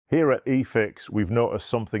Here at eFix, we've noticed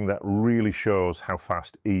something that really shows how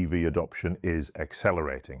fast EV adoption is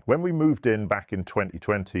accelerating. When we moved in back in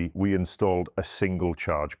 2020, we installed a single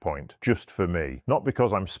charge point, just for me. Not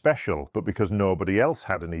because I'm special, but because nobody else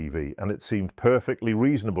had an EV, and it seemed perfectly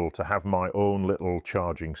reasonable to have my own little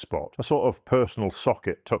charging spot. A sort of personal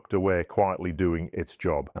socket tucked away, quietly doing its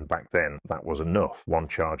job. And back then, that was enough. One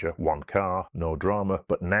charger, one car, no drama.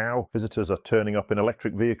 But now, visitors are turning up in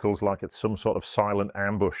electric vehicles like it's some sort of silent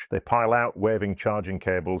ambush. They pile out waving charging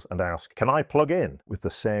cables and ask, "Can I plug in?" with the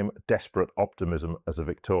same desperate optimism as a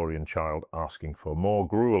Victorian child asking for more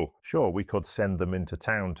gruel. Sure, we could send them into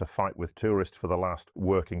town to fight with tourists for the last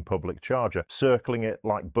working public charger, circling it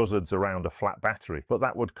like buzzards around a flat battery, but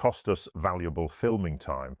that would cost us valuable filming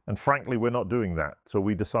time. And frankly, we're not doing that, so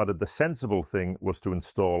we decided the sensible thing was to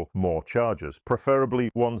install more chargers, preferably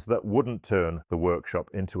ones that wouldn't turn the workshop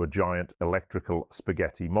into a giant electrical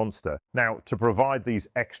spaghetti monster. Now, to provide these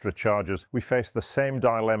extra chargers, we face the same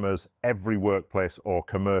dilemmas every workplace or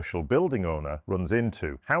commercial building owner runs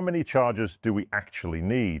into. How many chargers do we actually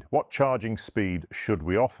need? What charging speed should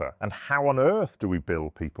we offer? And how on earth do we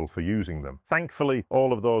bill people for using them? Thankfully,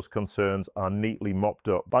 all of those concerns are neatly mopped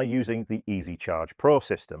up by using the Easee Charge Pro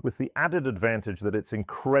system, with the added advantage that it's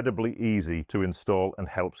incredibly easy to install and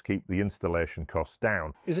helps keep the installation costs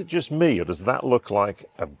down. Is it just me, or does that look like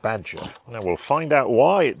a badger? Now, we'll find out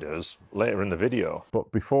why it does later in the video.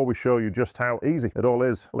 But before we show you just how easy it all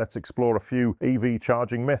is, let's explore a few EV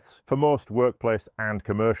charging myths. For most workplace and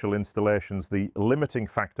commercial installations, the limiting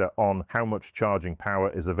factor on how much charging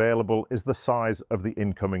power is available is the size of the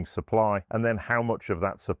incoming supply, and then how much of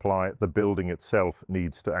that supply the building itself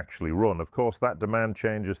needs to actually run. Of course, that demand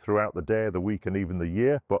changes throughout the day, the week, and even the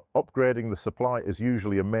year, but upgrading the supply is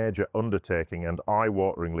usually a major undertaking and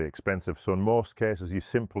eye-wateringly expensive, so in most cases you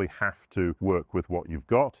simply have to work with what you've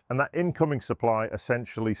got, and that incoming supply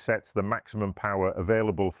essentially sets the maximum power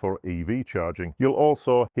available for EV charging. You'll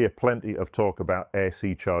also hear plenty of talk about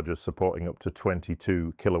AC chargers supporting up to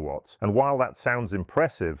 22 kilowatts, and while that sounds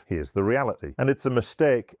impressive, here's the reality, and it's a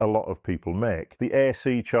mistake a lot of people make. The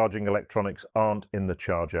AC charging electronics aren't in the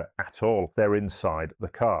charger at all, they're inside the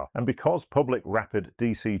car, and because public rapid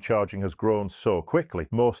DC charging has grown so quickly,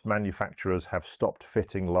 most manufacturers have stopped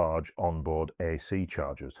fitting large onboard AC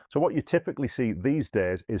chargers. So what you typically see these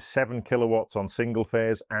days is 7 kilowatts on single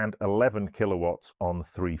phase and 11 kilowatts on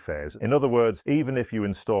 3-phase. In other words, even if you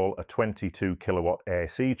install a 22 kilowatt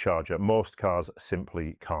AC charger, most cars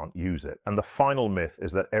simply can't use it. And the final myth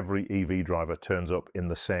is that every EV driver turns up in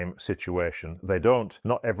the same situation. They don't.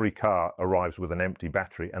 Not every car arrives with an empty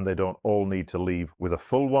battery, and they don't all need to leave with a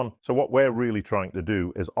full one. So what we're really trying to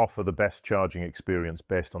do is offer the best charging experience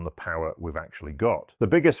based on the power we've actually got. The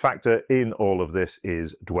biggest factor in all of this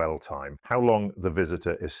is dwell time, how long the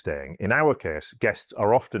visitor is staying. In our case, guests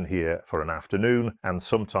are often here for an afternoon and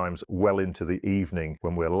sometimes well into the evening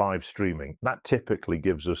when we're live streaming. That typically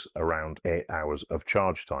gives us around 8 hours of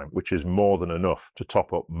charge time, which is more than enough to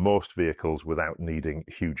top up most vehicles without needing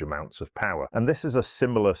huge amounts of power. And this is a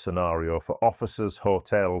similar scenario for offices,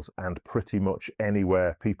 hotels, and pretty much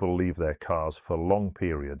anywhere people leave their cars for long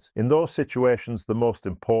periods. In those situations, the most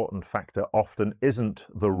important factor often isn't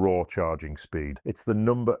the raw charging speed, it's the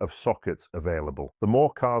number of sockets available. The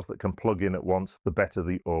more cars that can plug in at once, the better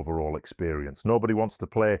the overall experience. Nobody wants to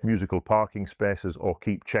play musical parking spaces or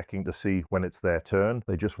keep checking to see when it's their turn.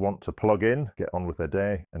 They just want to plug in, get on with their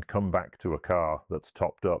day, and come back to a car that's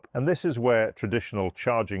topped up. And this is where traditional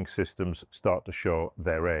charging systems start to show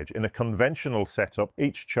their age. In a conventional setup,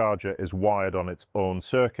 each charger is wired on its own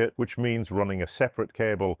circuit, which means running a separate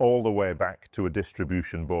cable all the way back to a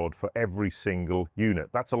distribution board for every single unit.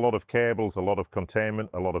 That's a lot of cables, a lot of containment,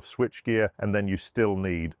 a lot of switchgear, and then you still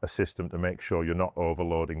need a system to make sure you're not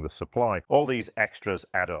overloading the supply. All these extras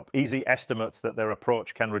add up. Easee estimates that their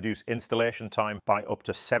approach can reduce installation time by up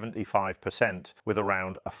to 75%, with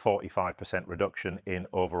around a 45% reduction in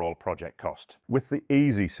overall project cost. With the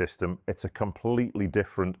Easee system, it's a completely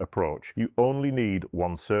different approach. You only need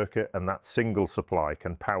one circuit, and that single supply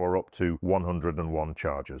can power up to 101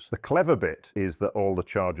 chargers. The clever bit is that all the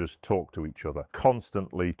chargers talk to each other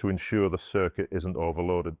constantly to ensure the circuit isn't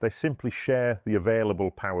overloaded. They simply share the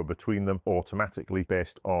available power between them automatically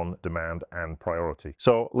based on demand and priority.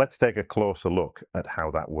 So let's take a closer look at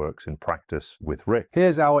how that works in practice with Rick.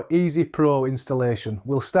 Here's our Easee Pro installation.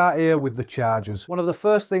 We'll start here with the chargers. One of the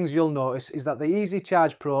first things you'll notice is that the Easee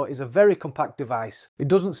Charge Pro is a very compact device. It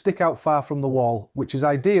doesn't stick out far from the wall, which is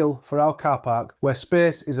ideal for our car park where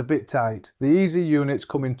space is a bit tight. The Easee units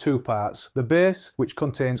come in two parts: the base, which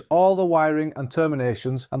contains all the wiring and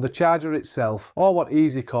terminations, and the charger itself, or what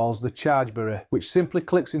Easee calls the Chargeberry, which simply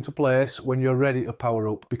clicks into place when you're ready to power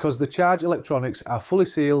up. Because the charge electronics are fully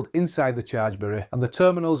sealed inside the Chargeberry and the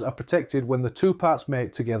terminals are protected when the two parts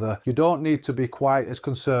mate together, you don't need to be quite as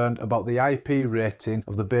concerned about the IP rating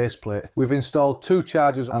of the base plate. We've installed two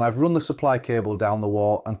chargers and I've run the supply cable down the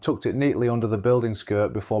wall and tucked it neatly under the building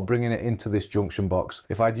skirt before bringing it into this junction box.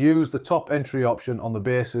 If I'd used the top entry option on the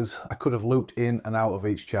bases, I could have looped in and out of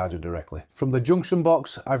each charger directly. From the junction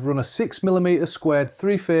box, I've run a 6mm squared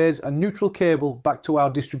 3-phase and neutral cable back to our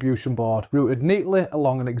distribution board, routed neatly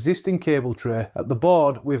along an existing cable tray. At the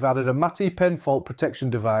board, we've added a MATI pen fault protection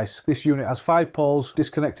device. This unit has 5 poles,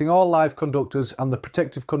 disconnecting all live conductors and the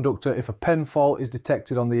protective conductor if a pen fault is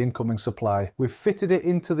detected on the incoming supply. We've fitted it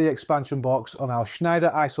into the expansion box on our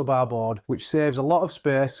Schneider isobar board, which saves a lot of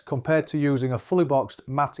space compared to using a fully boxed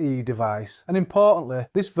MATI device. And importantly,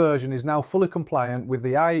 this version is now fully compliant with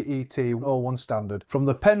the IET 01 standard. From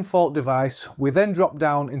the pen fault device, we then drop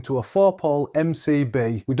down into a 4-pole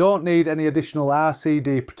MCB. We don't need any additional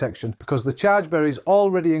RCD protection because the Chargeberries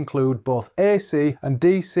already include both AC and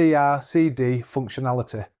DCR-CD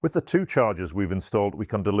functionality. With the two chargers we've installed, we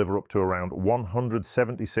can deliver up to around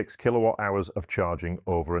 176 kilowatt hours of charging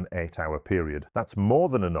over an 8-hour period. That's more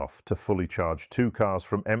than enough to fully charge 2 cars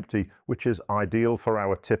from empty, which is ideal for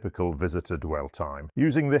our typical visitor dwell time.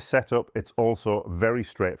 Using this setup, it's also very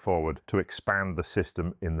straightforward to expand the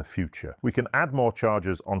system in the future. We can add more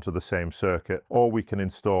chargers onto the same circuit, or we can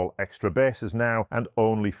install extra bases now and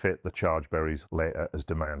only fit the Chargeberries later as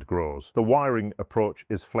demand grows. The wiring approach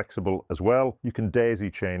is flexible as well. You can daisy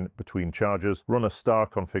chain between chargers, run a star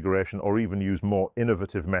configuration, or even use more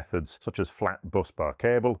innovative methods such as flat busbar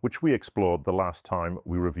cable, which we explored the last time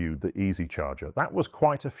we reviewed the Easee Charger. That was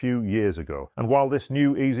quite a few years ago. And while this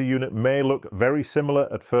new Easee unit may look very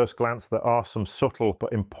similar at first glance, there are some subtle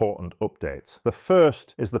but important updates. The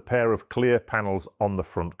first is the pair of clear panels on the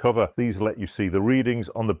front cover. These let you see the readings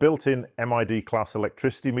on the built-in MID class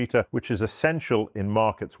electricity meter, which is essential in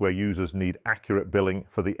markets where users need accurate billing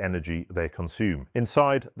for the energy they consume.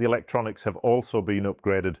 Inside, the electronics have also been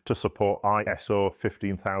upgraded to support ISO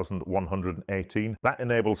 15118. That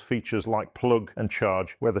enables features like plug and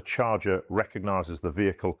charge, where the charger recognizes the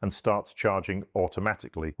vehicle and starts charging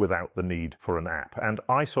automatically without the need for an app. And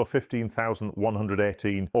ISO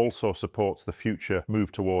 15118 also supports the future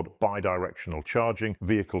move toward bidirectional charging,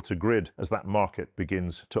 vehicle to grid, as that market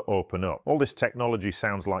begins to open up. All this technology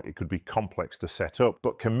sounds like it could be complex to set up,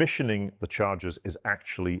 but commissioning the chargers is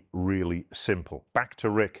actually really simple. Back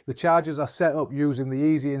to Rick. The chargers are set up using the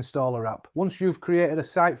Easee Installer app. Once you've created a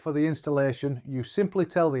site for the installation, you simply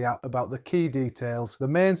tell the app about the key details, the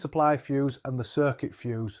main supply fuse and the circuit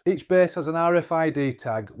fuse. Each base has an RFID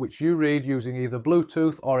tag, which you read using either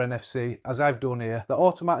Bluetooth or NFC, as I've done here, that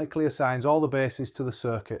automatically assigns all the bases to the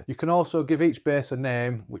circuit. You can also give each base a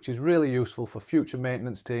name, which is really useful for future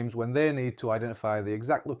maintenance teams when they need to identify the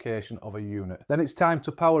exact location of a unit. Then it's time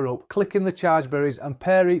to power up. Click in the Chargeberries and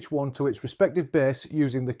pair each one to its respective base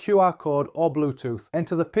using the QR code or Bluetooth.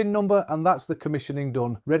 Enter the PIN number and that's the commissioning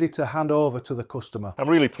done, ready to hand over to the customer. I'm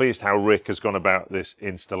really pleased how Rick has gone about this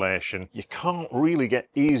installation. You can't really get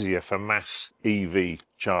easier for mass EV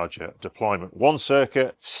charger deployment. One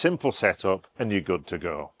circuit, simple setup, and you're good to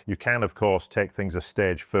go. You can, of course, take things a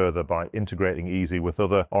stage further by integrating Easee with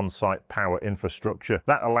other on-site power infrastructure.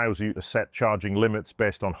 That allows you to set charging limits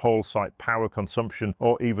based on whole site power consumption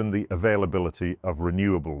or even the availability of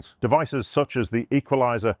renewables. Devices such as the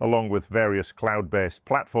equalizer, along with various cloud-based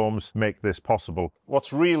platforms, make this possible.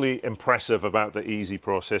 What's really impressive about the Easee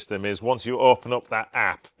Pro system is once you open up that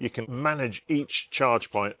app, you can manage each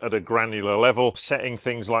charge point at a granular level, setting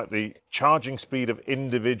things like the charging speed of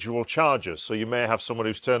individual chargers. So you may have someone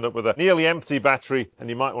who's turned up with a nearly empty battery and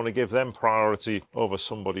you might want to give them priority over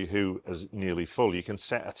somebody who is nearly full. You can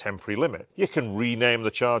set a temporary limit. You can rename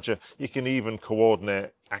the charger. You can even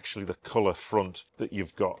coordinate actually the color front that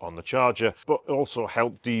you've got on the charger, but also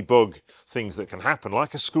help debug things that can happen,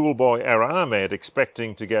 like a schoolboy error I made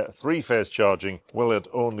expecting to get 3-phase charging. Well, it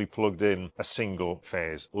only plugged in a single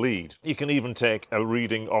phase lead. You can even take a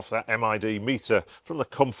reading off that MID meter from the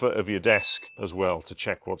comfort of your desk as well to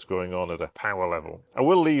check what's going on at a power level. I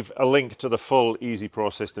will leave a link to the full Easee Pro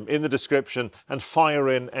system in the description, and fire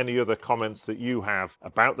in any other comments that you have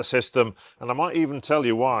about the system, and I might even tell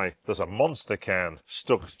you why there's a monster can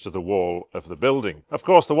stuck hooked to the wall of the building. Of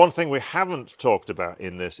course, the one thing we haven't talked about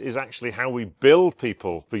in this is actually how we bill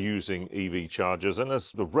people for using EV chargers, and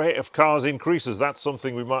as the rate of cars increases, that's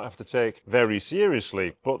something we might have to take very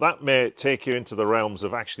seriously. But that may take you into the realms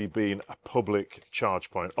of actually being a public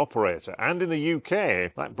charge point operator, and in the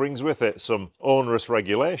UK that brings with it some onerous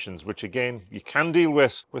regulations, which again you can deal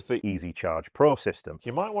with the Easee Charge Pro system.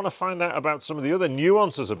 You might want to find out about some of the other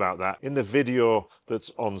nuances about that in the video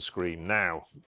that's on screen now.